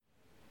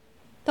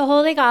The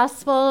Holy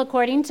Gospel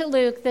according to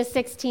Luke, the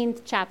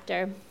 16th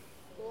chapter.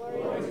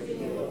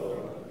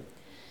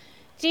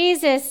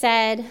 Jesus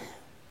said,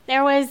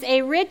 "There was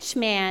a rich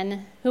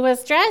man who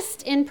was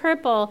dressed in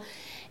purple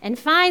and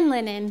fine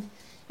linen,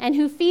 and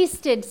who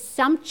feasted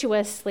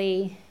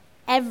sumptuously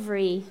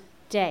every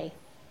day.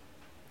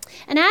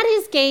 And at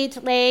his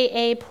gate lay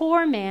a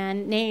poor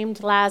man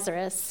named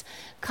Lazarus,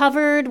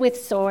 covered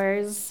with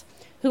sores,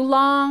 who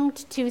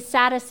longed to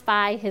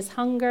satisfy his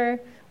hunger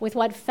with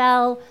what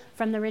fell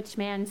from the rich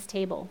man's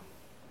table.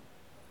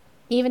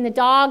 Even the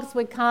dogs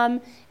would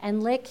come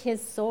and lick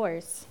his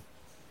sores.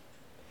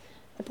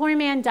 The poor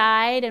man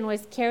died and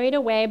was carried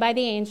away by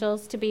the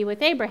angels to be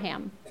with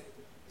Abraham.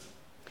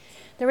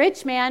 The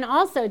rich man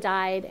also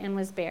died and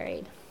was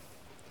buried.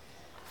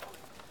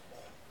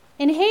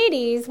 In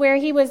Hades, where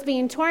he was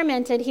being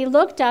tormented, he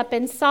looked up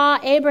and saw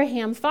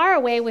Abraham far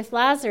away with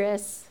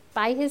Lazarus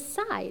by his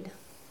side.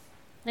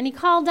 And he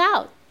called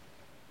out,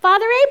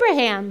 'Father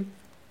Abraham,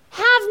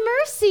 have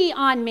mercy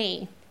on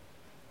me,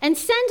 and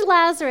send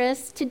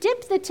Lazarus to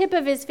dip the tip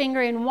of his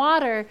finger in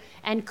water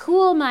and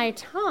cool my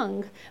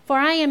tongue, for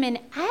I am in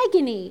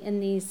agony in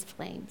these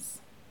flames.'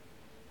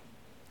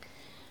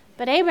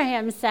 But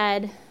Abraham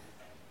said,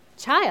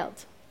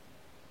 'Child,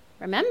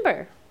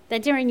 remember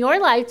that during your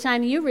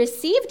lifetime you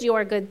received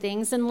your good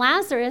things, and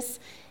Lazarus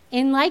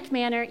in like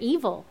manner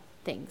evil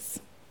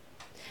things.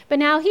 But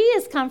now he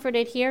is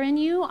comforted here, and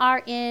you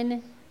are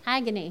in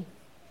agony.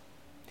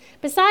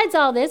 Besides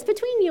all this,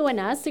 between you and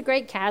us, a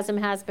great chasm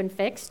has been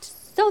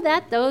fixed, so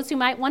that those who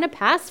might want to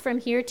pass from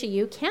here to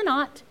you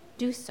cannot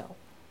do so.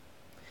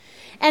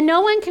 And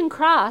no one can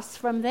cross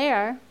from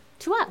there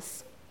to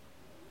us.'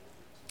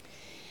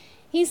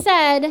 He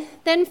said,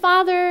 'Then,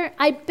 Father,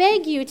 I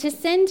beg you to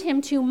send him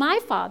to my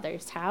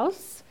father's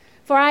house,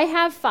 for I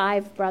have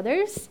 5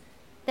 brothers,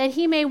 that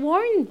he may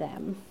warn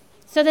them,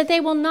 so that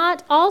they will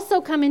not also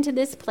come into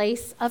this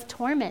place of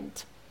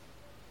torment.'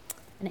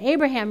 And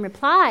Abraham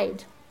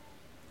replied,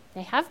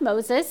 'They have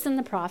Moses and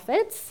the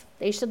prophets.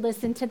 They should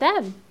listen to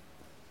them.'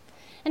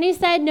 And he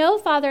said, 'No,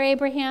 Father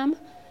Abraham,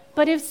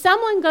 but if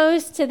someone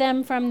goes to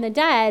them from the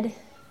dead,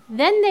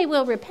 then they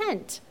will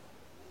repent.'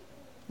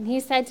 And he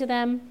said to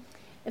them,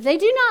 'If they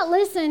do not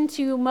listen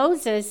to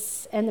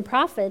Moses and the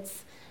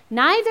prophets,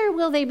 neither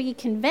will they be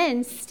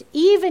convinced,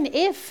 even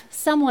if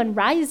someone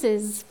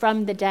rises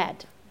from the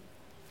dead.'"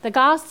 The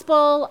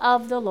gospel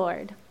of the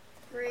Lord.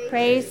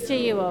 Praise to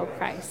you, O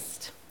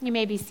Christ. You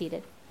may be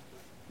seated.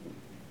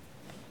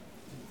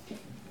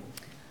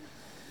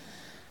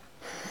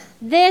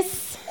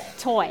 This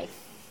toy,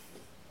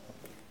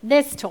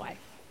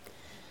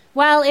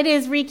 well, it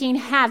is wreaking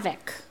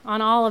havoc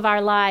on all of our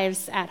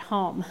lives at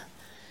home.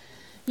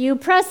 You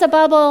press a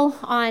bubble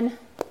on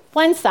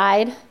one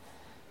side,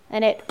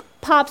 and it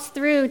pops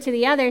through to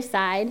the other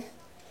side,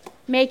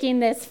 making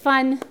this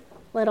fun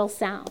little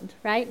sound,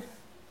 right?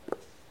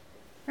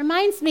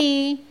 Reminds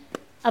me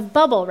of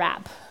bubble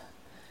wrap.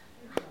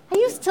 I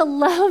used to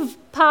love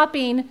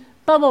popping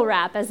bubble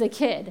wrap as a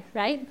kid,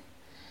 right?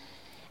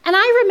 And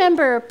I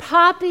remember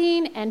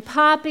popping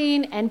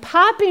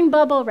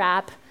bubble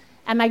wrap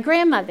at my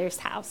grandmother's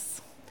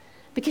house,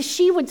 because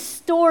she would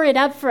store it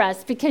up for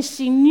us because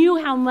she knew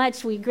how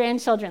much we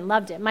grandchildren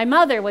loved it. My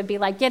mother would be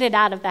like, "Get it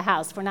out of the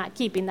house. We're not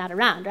keeping that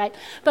around," right?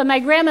 But my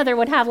grandmother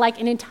would have like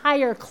an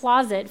entire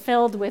closet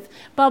filled with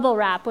bubble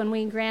wrap when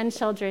we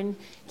grandchildren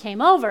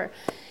came over.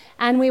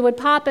 And we would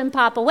pop and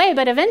pop away,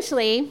 but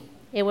eventually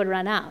it would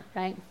run out,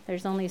 right?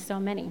 There's only so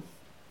many.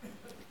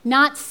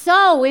 Not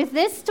so with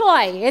this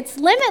toy. It's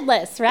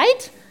limitless,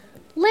 right?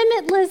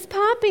 Limitless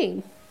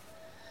popping.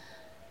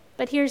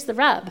 But here's the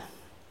rub.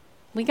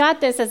 We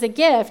got this as a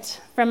gift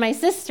from my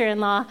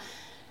sister-in-law,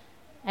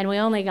 and we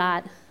only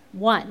got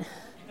one.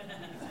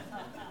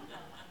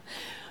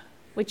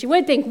 Which you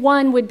would think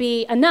one would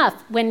be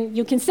enough when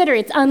you consider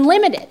it's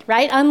unlimited,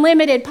 right?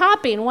 Unlimited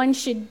popping, one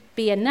should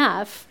be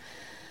enough.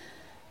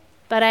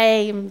 But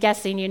I'm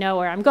guessing you know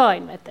where I'm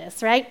going with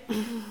this, right?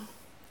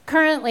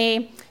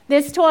 Currently,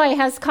 this toy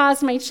has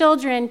caused my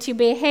children to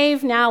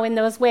behave now in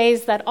those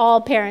ways that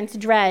all parents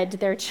dread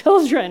their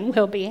children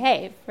will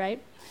behave, right?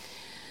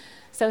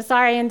 So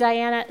sorry,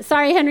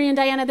 Henry and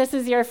Diana, this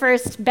is your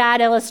first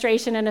bad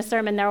illustration in a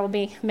sermon. There will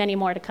be many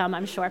more to come,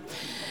 I'm sure.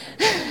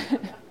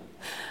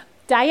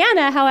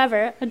 Diana,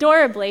 however,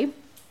 adorably,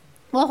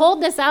 will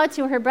hold this out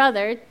to her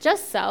brother,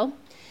 just so,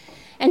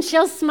 and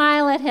she'll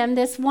smile at him,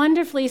 this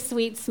wonderfully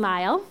sweet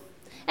smile.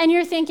 And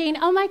you're thinking,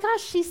 oh my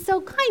gosh, she's so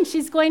kind.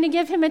 She's going to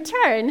give him a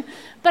turn.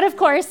 But of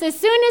course, as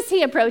soon as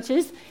he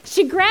approaches,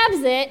 she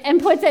grabs it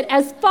and puts it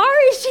as far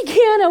as she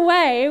can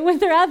away with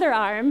her other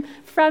arm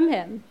from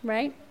him,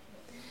 right?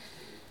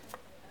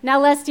 Now,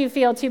 lest you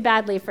feel too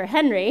badly for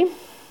Henry,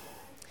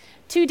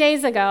 2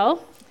 days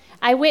ago,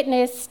 I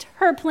witnessed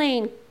her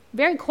playing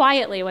very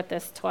quietly with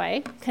this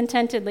toy,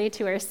 contentedly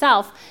to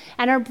herself,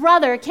 and her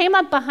brother came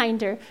up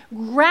behind her,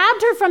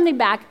 grabbed her from the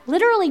back,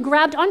 literally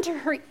grabbed onto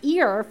her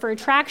ear for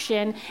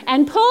traction,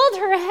 and pulled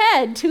her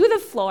head to the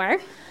floor,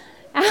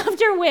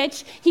 after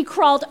which he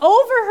crawled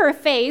over her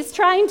face,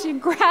 trying to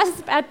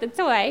grasp at the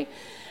toy,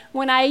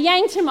 when I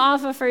yanked him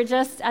off of her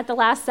just at the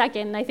last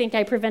second. I think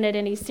I prevented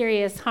any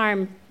serious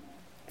harm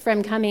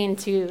from coming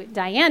to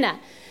Diana.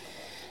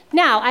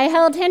 Now, I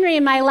held Henry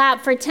in my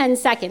lap for 10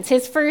 seconds,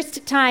 his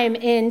first time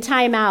in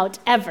timeout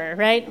ever,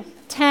 right?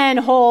 10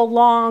 whole,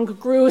 long,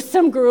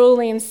 gruesome,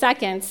 grueling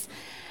seconds.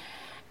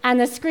 And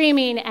the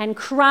screaming and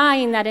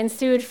crying that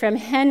ensued from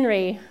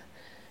Henry,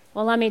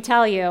 well, let me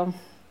tell you,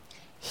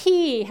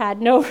 he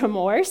had no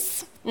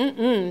remorse.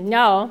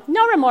 No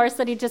remorse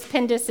that he just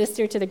pinned his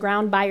sister to the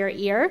ground by her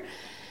ear.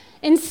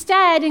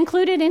 Instead,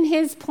 included in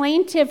his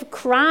plaintive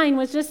crying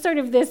was just sort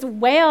of this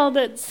wail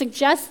that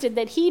suggested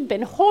that he'd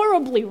been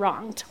horribly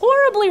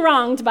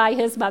wronged by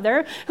his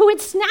mother, who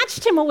had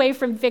snatched him away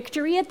from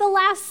victory at the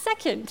last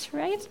second,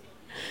 right?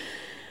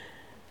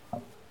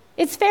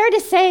 It's fair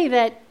to say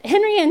that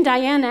Henry and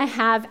Diana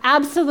have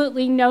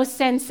absolutely no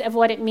sense of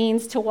what it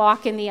means to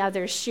walk in the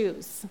other's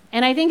shoes.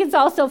 And I think it's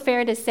also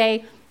fair to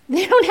say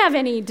they don't have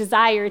any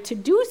desire to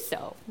do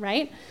so,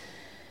 right?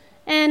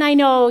 And I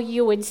know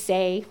you would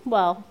say,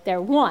 well,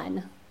 they're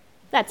one.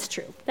 That's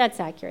true. That's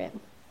accurate.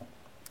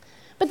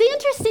 But the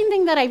interesting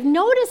thing that I've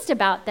noticed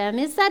about them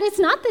is that it's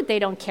not that they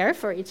don't care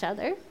for each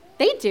other.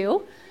 They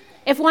do.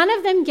 If one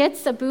of them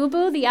gets a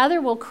boo-boo, the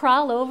other will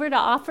crawl over to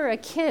offer a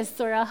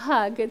kiss or a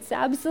hug. It's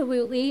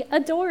absolutely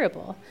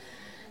adorable.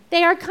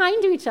 They are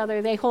kind to each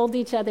other. They hold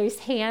each other's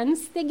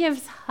hands. They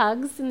give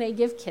hugs and they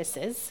give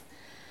kisses.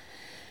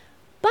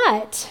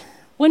 But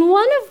when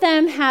one of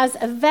them has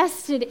a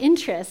vested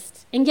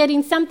interest in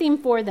getting something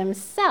for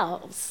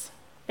themselves,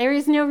 there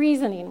is no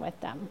reasoning with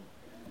them.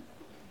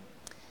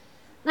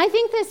 And I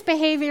think this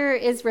behavior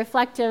is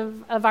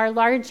reflective of our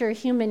larger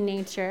human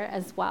nature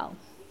as well.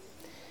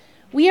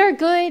 We are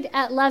good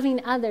at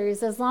loving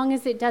others as long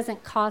as it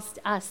doesn't cost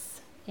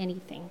us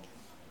anything.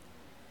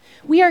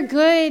 We are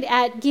good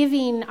at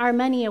giving our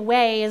money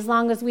away as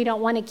long as we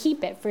don't want to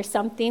keep it for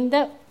something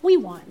that we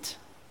want.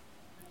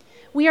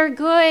 We are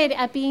good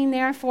at being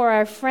there for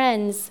our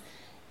friends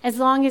as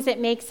long as it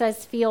makes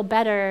us feel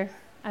better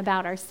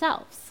about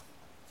ourselves.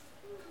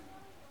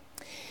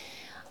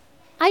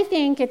 I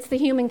think it's the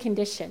human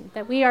condition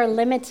that we are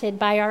limited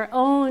by our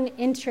own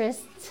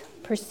interests,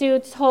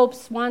 pursuits,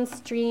 hopes,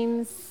 wants,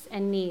 dreams,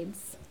 and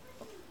needs.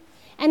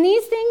 And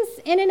these things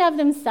in and of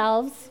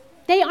themselves,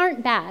 they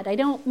aren't bad. I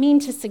don't mean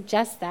to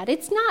suggest that.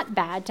 It's not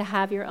bad to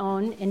have your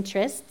own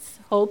interests,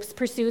 hopes,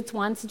 pursuits,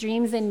 wants,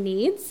 dreams, and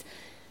needs.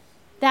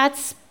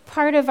 That's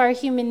part of our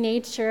human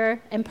nature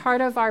and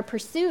part of our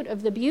pursuit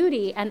of the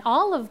beauty and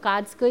all of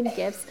God's good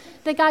gifts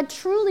that God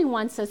truly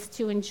wants us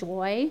to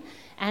enjoy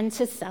and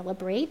to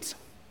celebrate.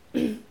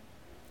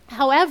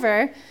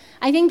 However,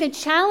 I think the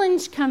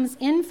challenge comes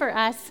in for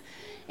us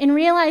in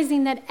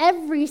realizing that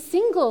every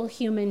single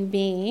human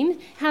being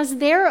has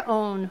their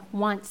own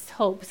wants,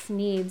 hopes,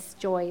 needs,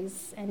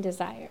 joys, and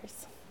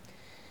desires.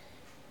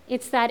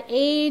 It's that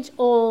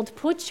age-old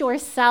put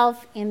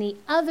yourself in the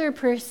other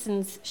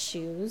person's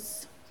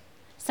shoes,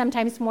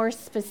 sometimes more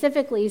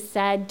specifically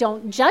said,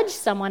 don't judge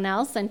someone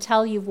else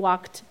until you've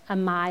walked a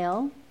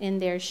mile in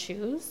their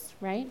shoes,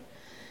 right?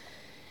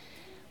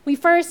 We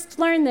first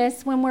learn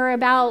this when we're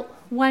about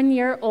 1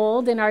 year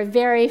old in our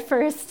very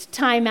first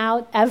time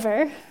out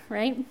ever,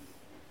 right?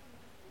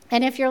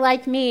 And if you're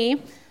like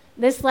me,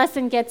 this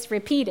lesson gets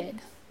repeated.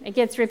 It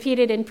gets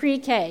repeated in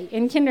pre-K,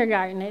 in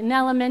kindergarten, in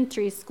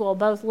elementary school,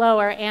 both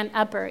lower and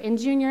upper, in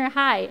junior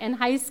high, in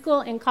high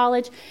school, in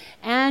college,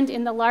 and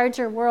in the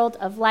larger world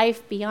of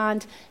life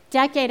beyond,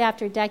 decade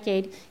after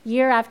decade,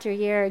 year after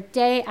year,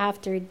 day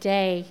after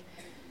day,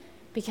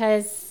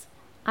 because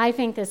I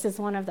think this is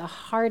one of the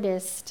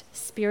hardest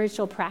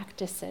spiritual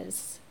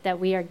practices that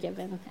we are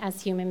given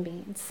as human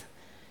beings.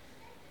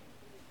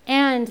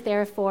 And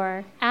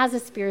therefore, as a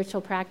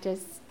spiritual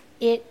practice,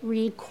 it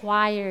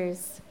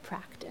requires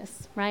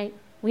practice, right?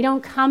 We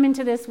don't come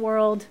into this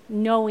world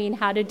knowing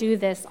how to do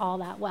this all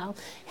that well.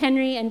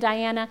 Henry and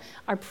Diana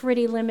are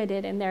pretty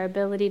limited in their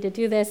ability to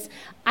do this.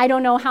 I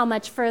don't know how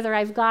much further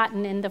I've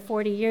gotten in the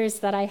 40 years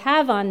that I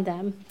have on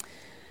them.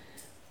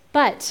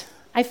 But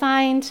I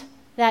find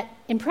that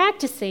in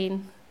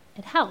practicing,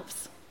 it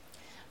helps.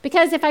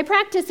 Because if I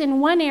practice in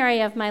one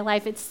area of my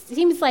life, it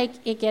seems like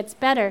it gets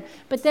better.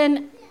 But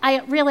then I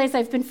realize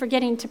I've been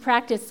forgetting to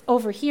practice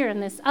over here in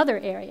this other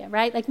area,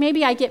 right? Like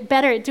maybe I get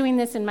better at doing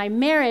this in my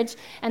marriage,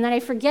 and then I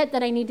forget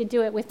that I need to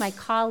do it with my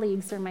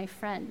colleagues or my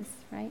friends,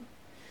 right?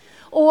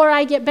 Or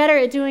I get better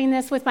at doing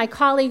this with my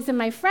colleagues and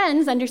my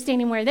friends,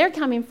 understanding where they're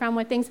coming from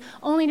with things,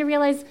 only to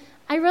realize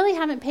I really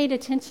haven't paid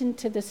attention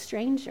to the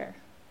stranger,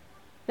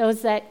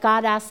 those that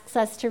God asks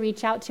us to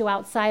reach out to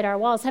outside our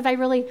walls. Have I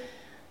really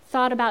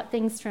thought about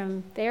things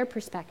from their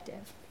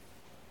perspective,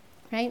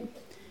 right?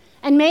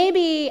 And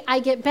maybe I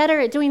get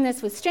better at doing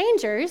this with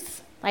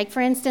strangers. Like,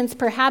 for instance,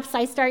 perhaps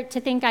I start to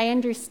think I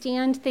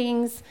understand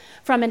things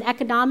from an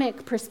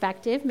economic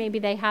perspective. Maybe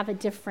they have a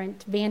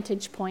different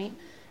vantage point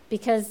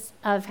because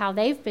of how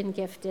they've been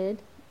gifted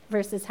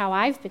versus how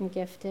I've been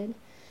gifted.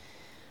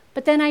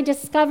 But then I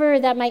discover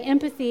that my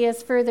empathy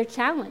is further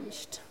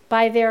challenged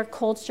by their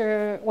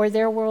culture or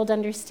their world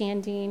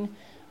understanding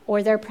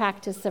or their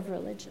practice of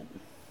religion.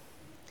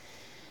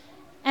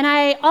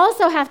 I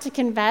also have to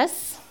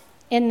confess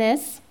in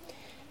this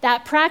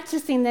that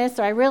practicing this,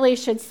 or I really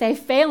should say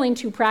failing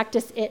to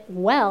practice it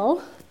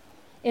well,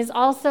 is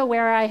also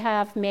where I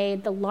have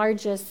made the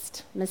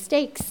largest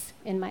mistakes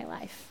in my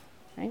life,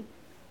 right?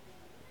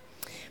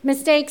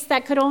 Mistakes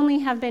that could only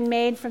have been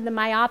made from the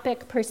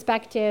myopic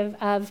perspective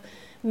of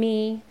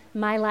me,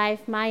 my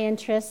life, my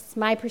interests,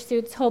 my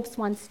pursuits, hopes,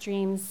 wants,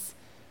 dreams,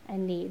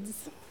 and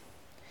needs.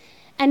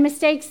 And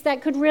mistakes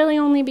that could really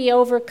only be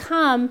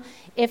overcome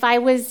if I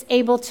was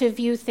able to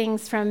view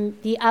things from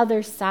the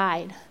other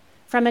side,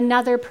 from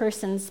another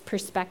person's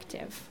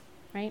perspective,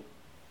 right?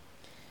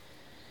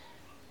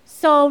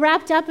 So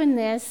wrapped up in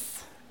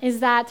this is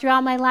that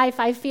throughout my life,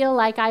 I feel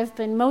like I've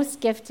been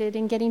most gifted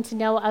in getting to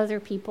know other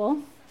people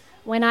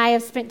when I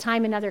have spent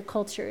time in other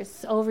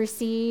cultures,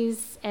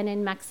 overseas and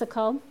in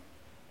Mexico.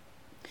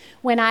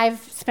 When I've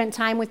spent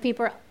time with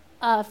people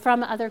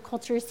from other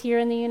cultures here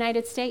in the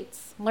United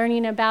States,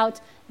 learning about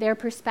their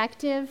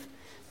perspective,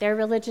 their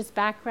religious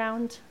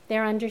background,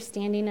 their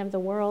understanding of the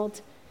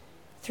world.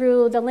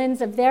 Through the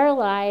lens of their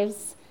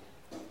lives,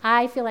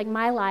 I feel like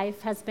my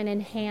life has been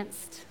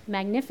enhanced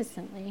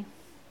magnificently.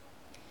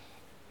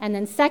 And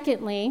then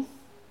secondly,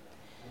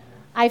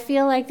 I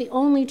feel like the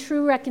only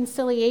true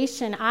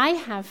reconciliation I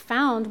have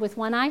found with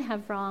one I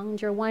have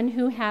wronged or one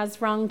who has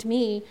wronged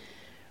me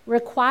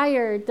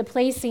required the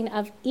placing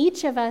of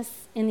each of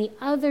us in the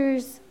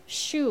other's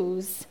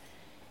shoes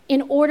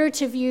in order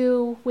to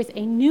view with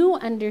a new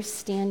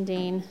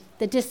understanding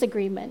the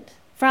disagreement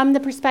from the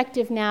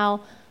perspective now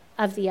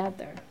of the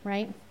other,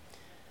 right?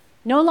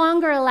 No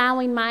longer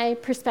allowing my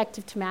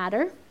perspective to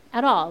matter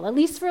at all, at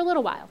least for a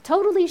little while,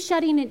 totally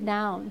shutting it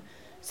down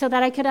so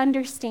that I could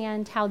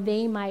understand how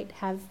they might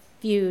have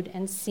viewed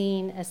and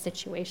seen a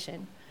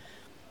situation.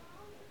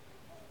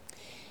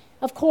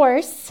 Of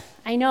course,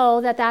 I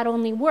know that that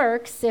only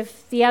works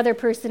if the other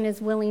person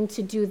is willing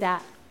to do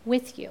that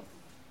with you.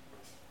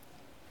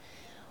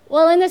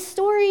 Well, in the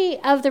story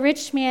of the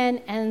rich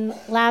man and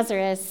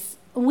Lazarus,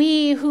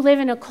 we who live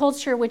in a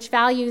culture which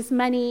values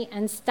money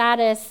and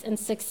status and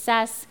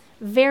success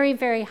very,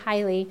 very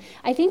highly,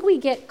 I think we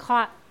get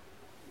caught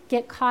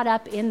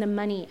up in the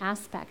money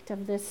aspect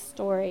of this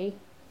story.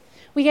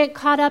 We get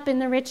caught up in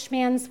the rich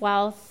man's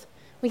wealth.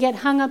 We get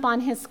hung up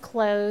on his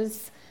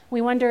clothes.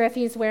 We wonder if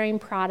he's wearing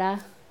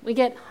Prada. We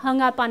get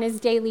hung up on his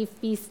daily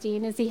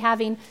feasting. Is he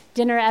having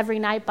dinner every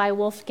night by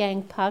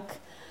Wolfgang Puck?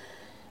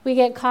 We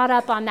get caught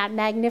up on that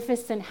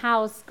magnificent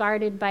house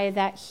guarded by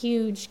that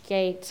huge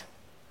gate.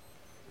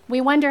 We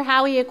wonder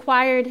how he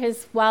acquired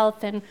his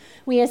wealth, and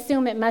we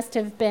assume it must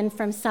have been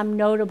from some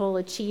notable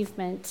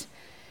achievement.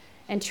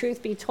 And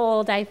truth be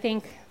told, I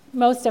think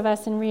most of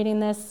us in reading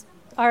this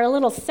are a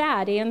little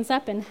sad he ends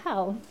up in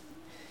hell.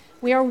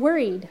 We are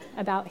worried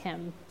about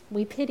him.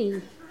 We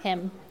pity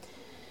him.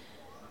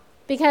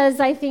 Because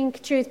I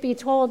think, truth be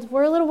told,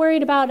 we're a little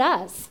worried about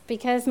us.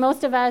 Because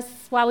most of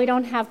us, while we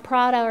don't have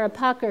Prada or a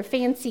Puck or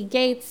fancy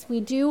gates, we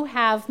do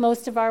have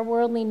most of our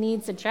worldly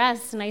needs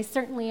addressed. And I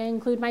certainly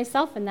include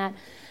myself in that.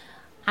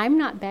 I'm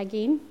not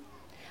begging.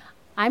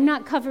 I'm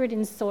not covered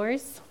in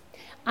sores.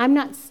 I'm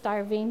not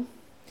starving.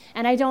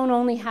 And I don't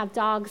only have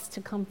dogs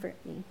to comfort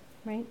me,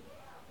 right?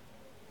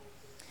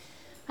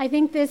 I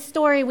think this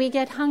story, we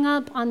get hung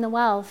up on the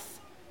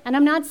wealth. And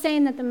I'm not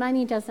saying that the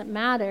money doesn't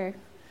matter.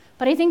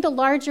 But I think the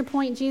larger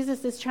point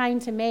Jesus is trying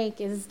to make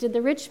is, did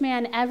the rich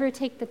man ever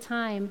take the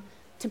time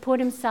to put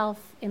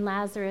himself in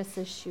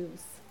Lazarus'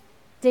 shoes?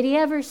 Did he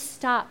ever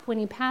stop when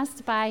he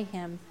passed by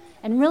him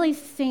and really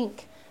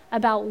think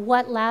about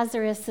what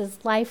Lazarus'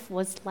 life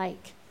was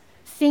like?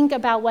 Think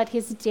about what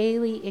his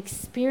daily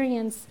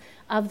experience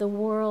of the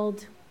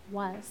world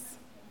was.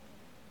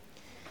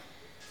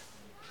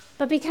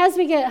 But because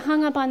we get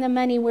hung up on the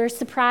money, we're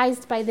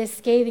surprised by this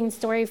scathing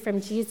story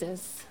from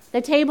Jesus.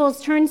 The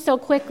tables turn so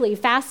quickly,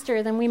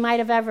 faster than we might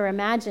have ever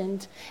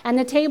imagined. And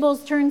the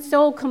tables turn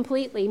so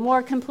completely,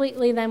 more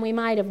completely than we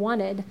might have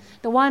wanted.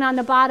 The one on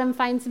the bottom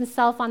finds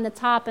himself on the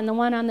top, and the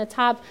one on the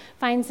top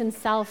finds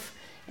himself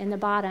in the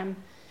bottom.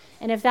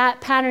 And if that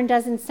pattern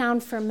doesn't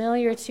sound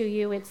familiar to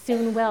you, it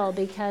soon will,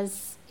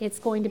 because it's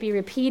going to be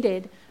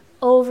repeated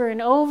over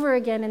and over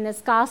again in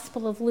this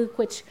Gospel of Luke,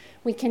 which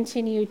we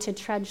continue to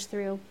trudge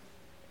through.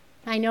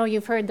 I know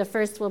you've heard the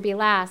first will be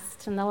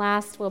last, and the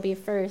last will be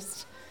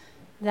first.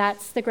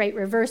 That's the great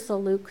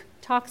reversal Luke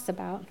talks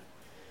about.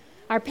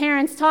 Our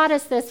parents taught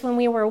us this when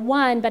we were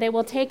 1, but it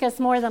will take us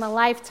more than a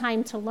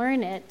lifetime to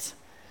learn it.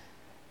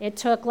 It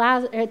took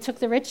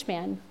the rich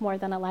man more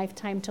than a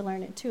lifetime to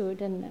learn it too,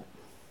 didn't it?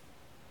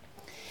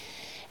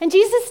 And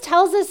Jesus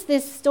tells us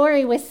this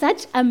story with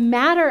such a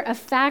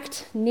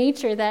matter-of-fact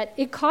nature that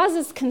it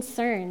causes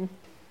concern.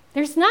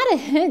 There's not a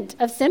hint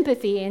of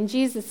sympathy in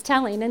Jesus'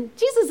 telling. And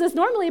Jesus is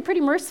normally a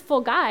pretty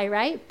merciful guy,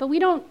 right? But we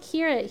don't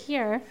hear it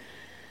here.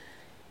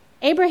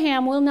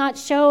 Abraham will not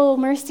show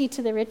mercy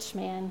to the rich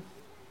man.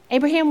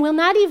 Abraham will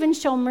not even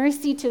show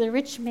mercy to the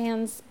rich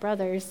man's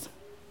brothers.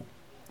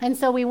 And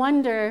so we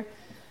wonder,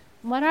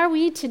 what are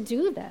we to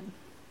do then?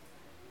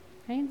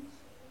 Right?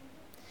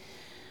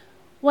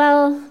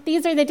 Well,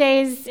 these are the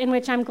days in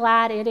which I'm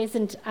glad it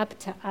isn't up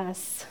to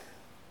us.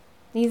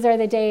 These are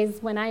the days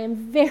when I am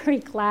very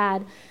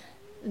glad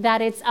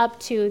that it's up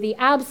to the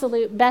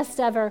absolute best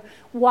ever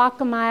walk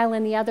a mile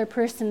in the other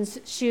person's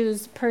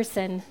shoes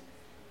person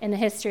in the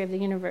history of the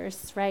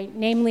universe, right?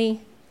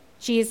 Namely,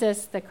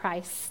 Jesus the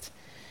Christ.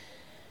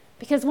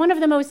 Because one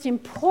of the most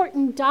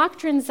important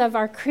doctrines of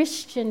our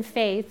Christian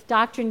faith,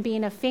 doctrine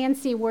being a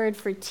fancy word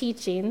for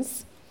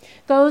teachings,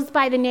 goes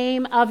by the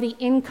name of the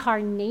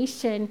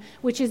incarnation,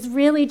 which is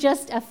really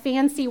just a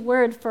fancy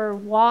word for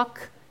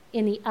walk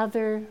in the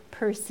other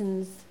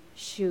person's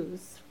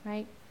shoes,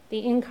 right?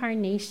 The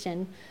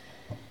incarnation.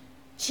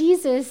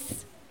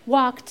 Jesus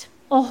walked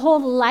a whole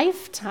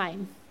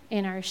lifetime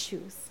in our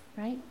shoes,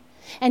 right?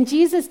 And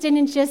Jesus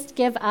didn't just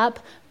give up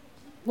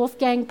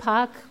Wolfgang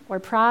Puck or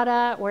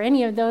Prada or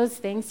any of those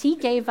things. He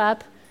gave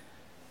up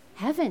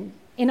heaven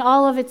in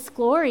all of its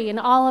glory, in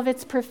all of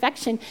its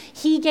perfection.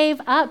 He gave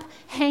up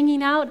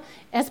hanging out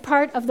as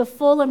part of the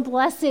full and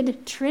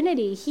blessed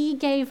Trinity. He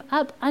gave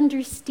up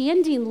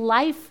understanding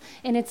life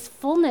in its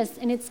fullness,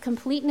 in its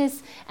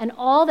completeness, and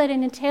all that it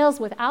entails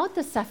without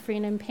the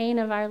suffering and pain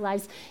of our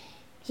lives.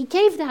 He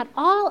gave that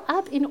all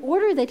up in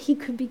order that he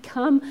could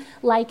become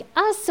like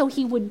us, so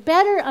he would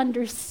better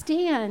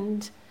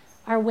understand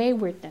our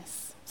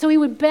waywardness, so he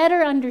would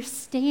better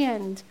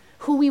understand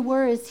who we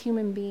were as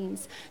human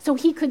beings, so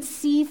he could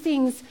see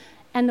things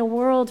and the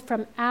world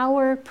from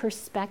our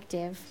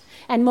perspective,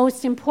 and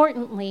most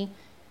importantly,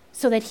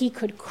 so that he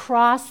could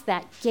cross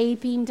that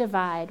gaping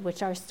divide,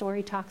 which our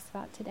story talks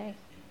about today.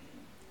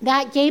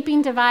 That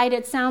gaping divide,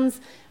 it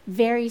sounds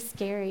very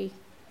scary,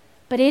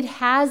 but it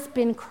has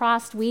been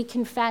crossed, we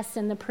confess,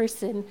 in the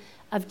person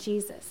of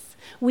Jesus.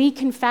 We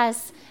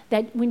confess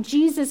that when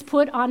Jesus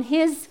put on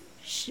his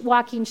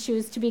walking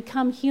shoes to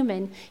become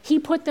human, he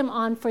put them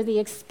on for the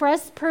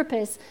express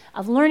purpose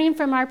of learning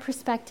from our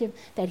perspective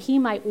that he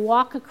might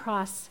walk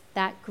across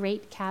that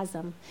great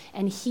chasm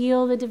and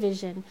heal the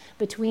division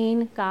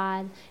between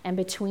God and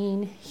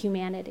between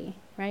humanity,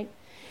 right?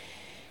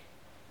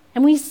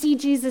 And we see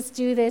Jesus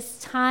do this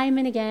time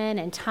and again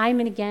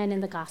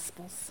in the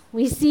Gospels.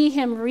 We see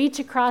him reach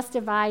across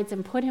divides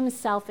and put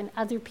himself in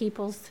other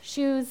people's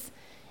shoes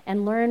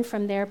and learn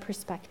from their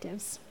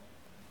perspectives.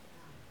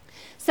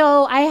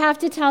 So I have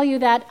to tell you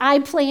that I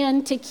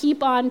plan to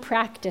keep on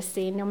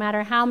practicing no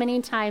matter how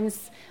many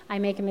times I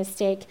make a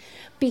mistake,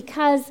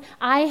 because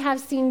I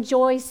have seen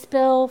joy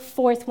spill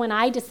forth when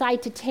I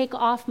decide to take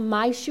off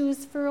my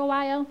shoes for a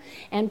while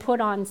and put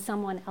on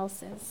someone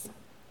else's.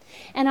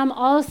 And I'm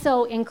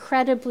also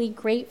incredibly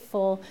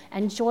grateful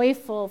and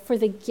joyful for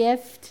the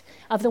gift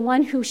of the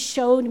one who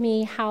showed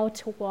me how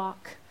to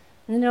walk.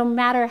 And no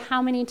matter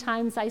how many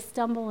times I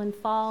stumble and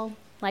fall,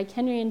 like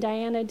Henry and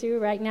Diana do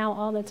right now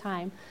all the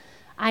time,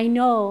 I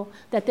know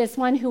that this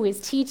one who is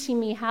teaching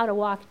me how to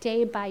walk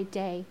day by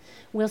day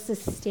will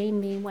sustain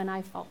me when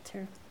I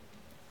falter.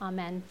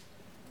 Amen.